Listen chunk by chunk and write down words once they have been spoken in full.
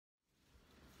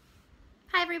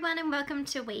Hi everyone and welcome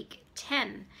to week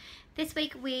 10. This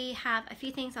week we have a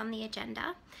few things on the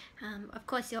agenda. Of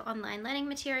course your online learning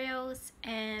materials,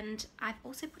 and I've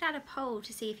also put out a poll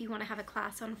to see if you want to have a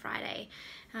class on Friday,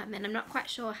 and I'm not quite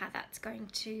sure how that's going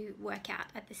to work out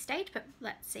at this stage, but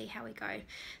let's see how we go.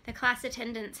 The class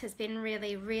attendance has been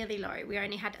really low. We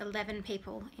only had 11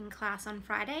 people in class on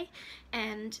Friday,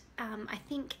 and I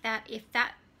think that if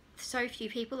so few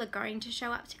people are going to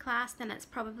show up to class, then it's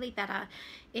probably better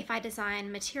if I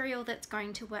design material that's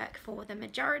going to work for the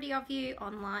majority of you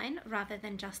online rather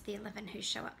than just the 11 who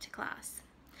show up to class.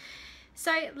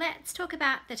 So let's talk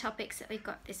about the topics that we've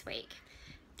got this week.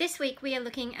 This week we are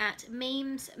looking at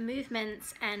memes,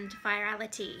 movements and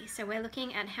virality. So we're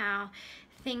looking at how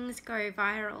things go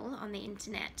viral on the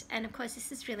internet, and of course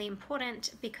this is really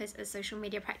important because as social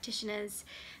media practitioners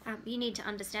you need to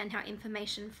understand how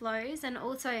information flows and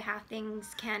also how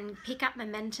things can pick up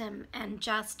momentum and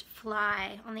just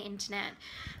fly on the internet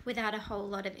without a whole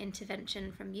lot of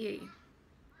intervention from you.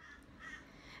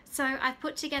 So I've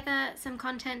put together some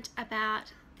content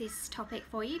about this topic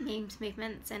for you, memes,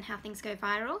 movements and how things go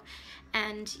viral,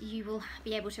 and you will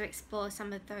be able to explore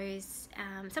some of those,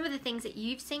 some of the things that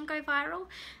you've seen go viral,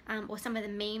 or some of the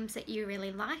memes that you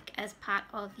really like as part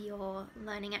of your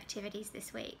learning activities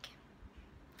this week.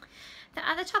 The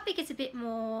other topic is a bit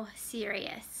more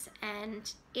serious,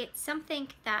 and it's something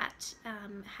that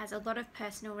has a lot of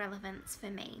personal relevance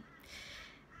for me.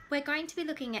 We're going to be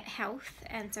looking at health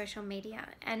and social media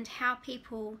and how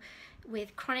people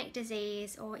with chronic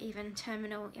disease or even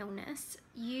terminal illness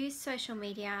use social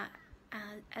media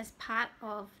as part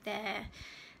of their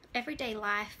everyday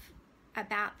life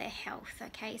about their health,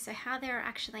 okay? So how they're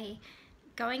actually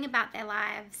going about their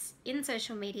lives in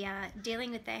social media,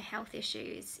 dealing with their health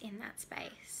issues in that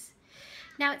space.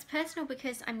 Now it's personal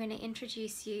because I'm going to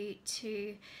introduce you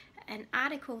to an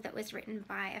article that was written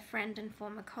by a friend and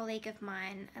former colleague of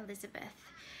mine,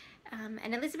 Elizabeth.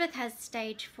 And Elizabeth has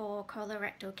stage 4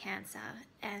 colorectal cancer,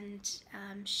 and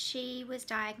she was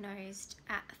diagnosed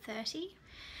at 30,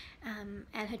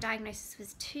 and her diagnosis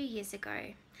was 2 years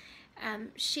ago.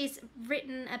 She's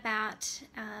written about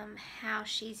how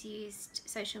she's used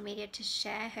social media to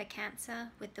share her cancer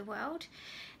with the world,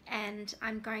 and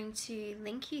I'm going to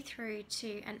link you through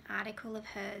to an article of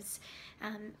hers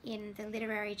in the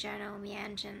literary journal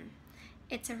Meanjin.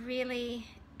 It's a really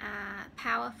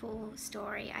powerful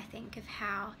story, I think, of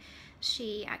how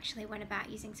she actually went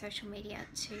about using social media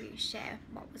to share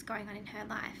what was going on in her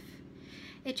life.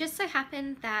 It just so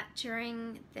happened that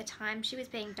during the time she was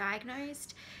being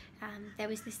diagnosed, there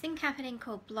was this thing happening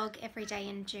called Blog Every Day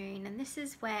in June, and this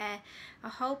is where a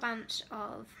whole bunch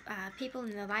of people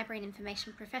in the library and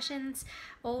information professions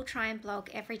all try and blog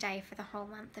every day for the whole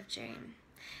month of June.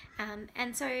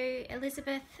 And so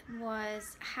Elizabeth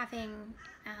was having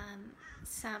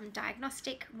some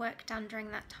diagnostic work done during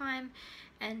that time,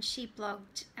 and she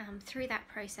blogged through that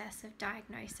process of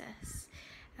diagnosis.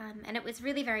 And it was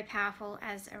really very powerful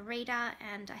as a reader,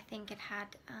 and I think it had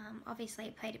obviously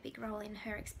it played a big role in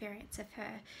her experience of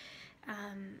her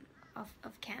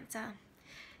of cancer.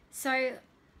 So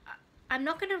I'm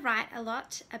not going to write a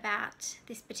lot about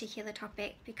this particular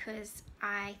topic because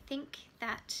I think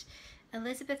that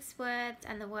Elizabeth's words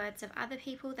and the words of other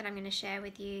people that I'm going to share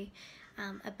with you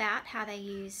about how they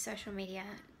use social media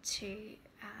to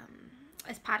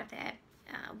as part of their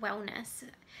wellness,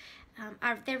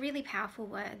 they're really powerful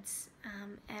words,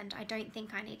 and I don't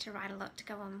think I need to write a lot to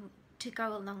go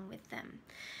along with them.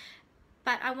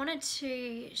 But I wanted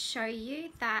to show you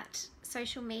that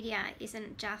social media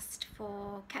isn't just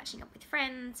for catching up with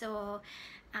friends, or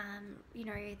you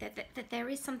know, that there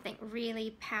is something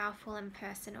really powerful and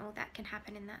personal that can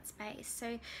happen in that space.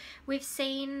 So we've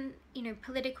seen, you know,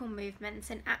 political movements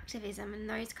and activism and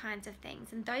those kinds of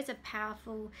things, and those are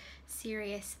powerful,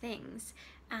 serious things.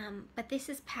 But this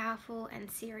is powerful and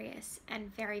serious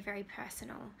and very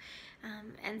personal.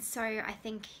 And so I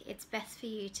think it's best for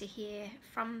you to hear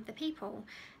from the people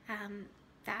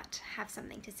that have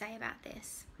something to say about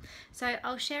this. So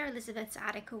I'll share Elizabeth's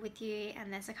article with you,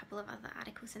 and there's a couple of other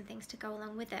articles and things to go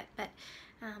along with it, but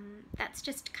that's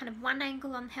just kind of one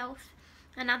angle on health.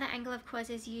 Another angle, of course,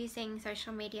 is using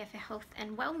social media for health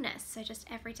and wellness, so just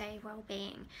everyday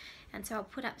well-being. And so I'll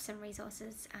put up some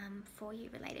resources for you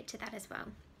related to that as well.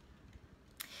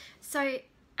 So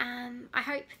I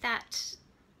hope that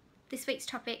this week's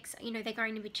topics, you know, they're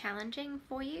going to be challenging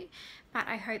for you, but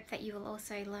I hope that you will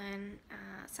also learn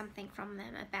something from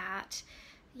them about,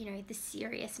 you know, the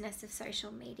seriousness of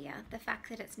social media, the fact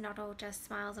that it's not all just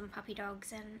smiles and puppy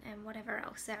dogs and whatever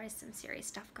else. There is some serious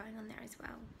stuff going on there as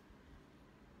well.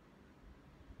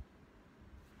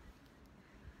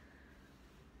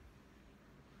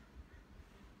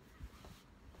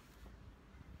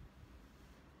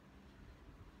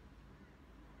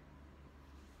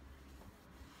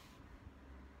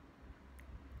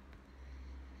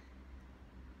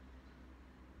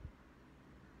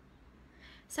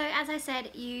 So as I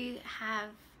said, you have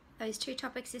those 2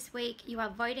 topics this week. You are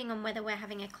voting on whether we're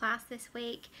having a class this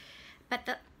week. But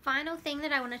the final thing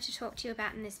that I wanted to talk to you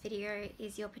about in this video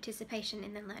is your participation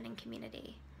in the learning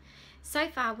community. So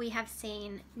far, we have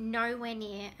seen nowhere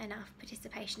near enough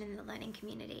participation in the learning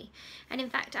community. And in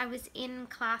fact, I was in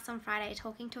class on Friday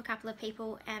talking to a couple of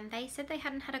people, and they said they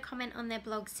hadn't had a comment on their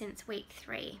blog since week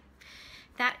 3.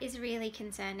 That is really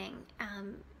concerning.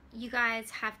 You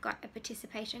guys have got a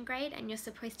participation grade, and you're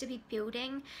supposed to be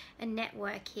building a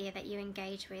network here that you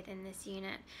engage with in this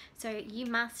unit. So you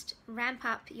must ramp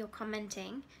up your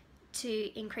commenting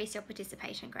to increase your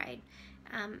participation grade.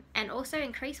 And also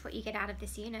increase what you get out of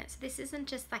this unit. So this isn't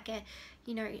just like a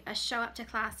show up to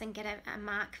class and get a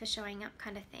mark for showing up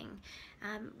kind of thing.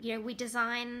 We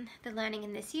design the learning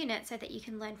in this unit so that you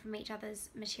can learn from each other's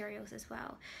materials as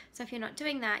well. So if you're not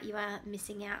doing that, you are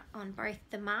missing out on both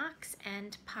the marks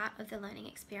and part of the learning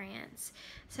experience.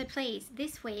 So please,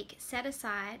 this week, set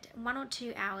aside 1 or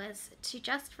 2 hours to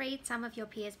just read some of your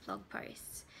peers' blog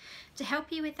posts. To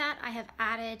help you with that, I have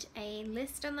added a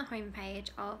list on the homepage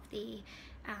of the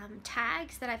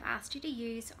tags that I've asked you to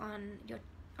use on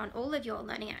all of your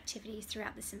learning activities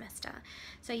throughout the semester.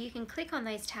 So you can click on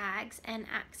those tags and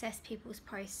access people's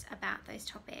posts about those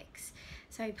topics.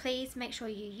 So please make sure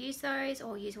you use those,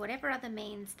 or use whatever other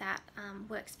means that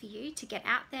works for you to get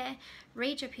out there,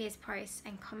 read your peers' posts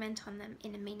and comment on them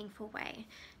in a meaningful way.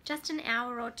 Just an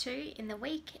hour or 2 in the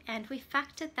week, and we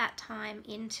factored that time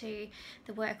into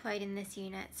the workload in this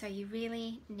unit. So you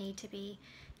really need to be,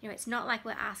 it's not like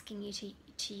we're asking you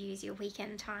to use your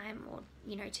weekend time, or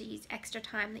to use extra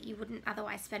time that you wouldn't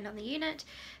otherwise spend on the unit.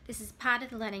 This is part of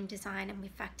the learning design, and we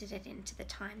factored it into the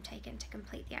time taken to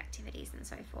complete the activities and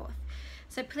so forth.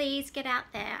 So please get out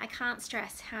there. I can't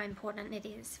stress how important it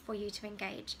is for you to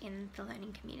engage in the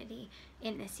learning community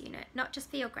in this unit, not just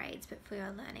for your grades but for your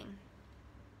learning.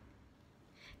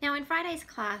 Now in Friday's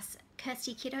class,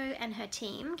 Kirsty Kiddo and her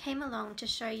team came along to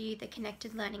show you the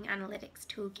Connected Learning Analytics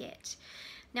Toolkit.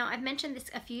 Now I've mentioned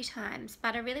this a few times,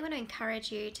 but I really want to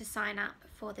encourage you to sign up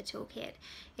for the toolkit.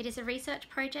 It is a research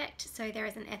project, so there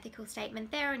is an ethical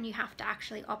statement there, and you have to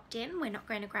actually opt in. We're not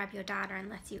going to grab your data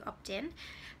unless you opt in.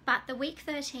 But the week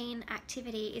 13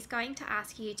 activity is going to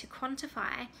ask you to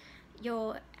quantify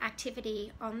your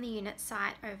activity on the unit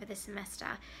site over the semester.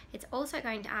 It's also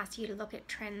going to ask you to look at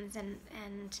trends and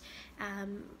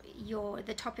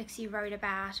the topics you wrote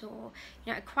about, or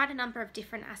quite a number of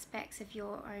different aspects of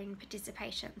your own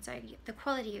participation. So the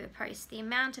quality of your post, the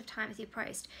amount of times you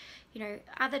post,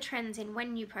 other trends in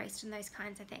when you post, and those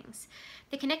kinds of things.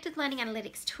 The Connected Learning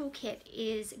Analytics Toolkit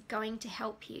is going to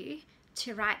help you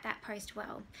to write that post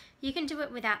well. You can do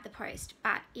it without the post,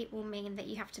 but it will mean that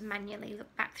you have to manually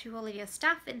look back through all of your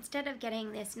stuff instead of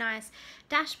getting this nice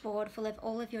dashboard full of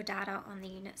all of your data on the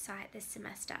unit site this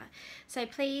semester. So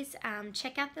please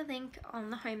check out the link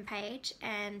on the homepage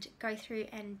and go through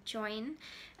and join.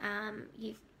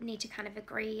 You need to kind of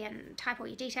agree and type all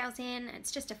your details in.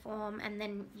 It's just a form, and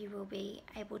then you will be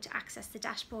able to access the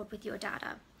dashboard with your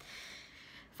data.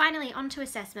 Finally, on to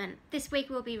assessment. This week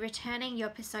we'll be returning your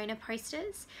persona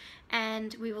posters,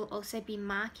 and we will also be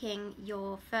marking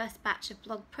your first batch of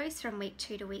blog posts from week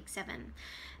 2 to week 7.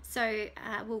 So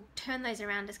we'll turn those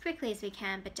around as quickly as we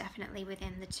can, but definitely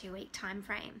within the 2-week time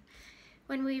frame.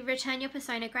 When we return your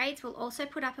persona grades, we'll also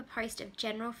put up a post of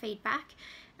general feedback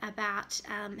about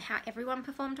how everyone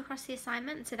performed across the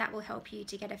assignment, so that will help you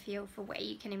to get a feel for where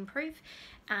you can improve,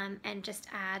 and just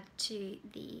add to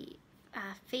the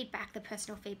feedback, the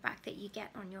personal feedback that you get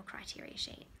on your criteria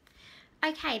sheet.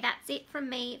 Okay, that's it from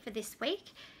me for this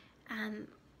week.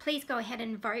 Please go ahead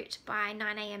and vote by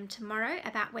 9 AM tomorrow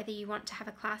about whether you want to have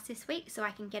a class this week, so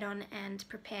I can get on and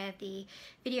prepare the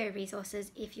video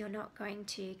resources if you're not going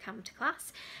to come to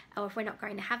class, or if we're not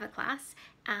going to have a class.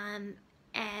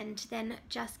 And then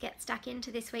just get stuck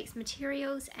into this week's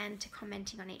materials and to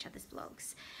commenting on each other's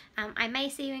blogs. I may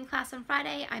see you in class on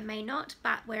Friday, I may not,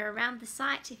 but we're around the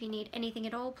site. If you need anything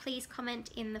at all, please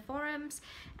comment in the forums,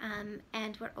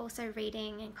 and we're also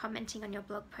reading and commenting on your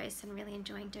blog posts and really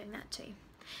enjoying doing that too.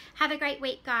 Have a great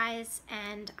week, guys,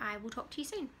 and I will talk to you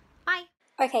soon. Bye.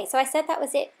 Okay, so I said that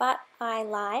was it, but I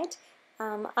lied.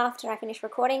 After I finished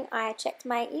recording, I checked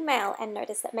my email and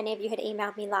noticed that many of you had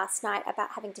emailed me last night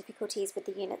about having difficulties with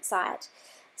the unit site.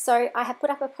 So I have put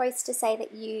up a post to say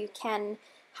that you can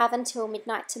have until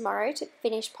midnight tomorrow to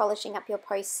finish polishing up your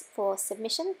posts for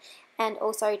submission, and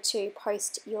also to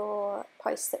post your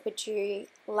posts that were due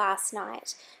last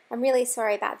night. I'm really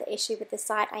sorry about the issue with the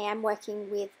site. I am working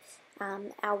with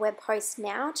our web host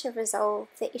now to resolve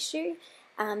the issue,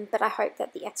 but I hope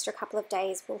that the extra couple of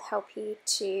days will help you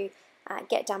to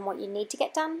get done what you need to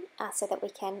get done so that we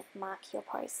can mark your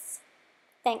posts.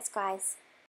 Thanks, guys.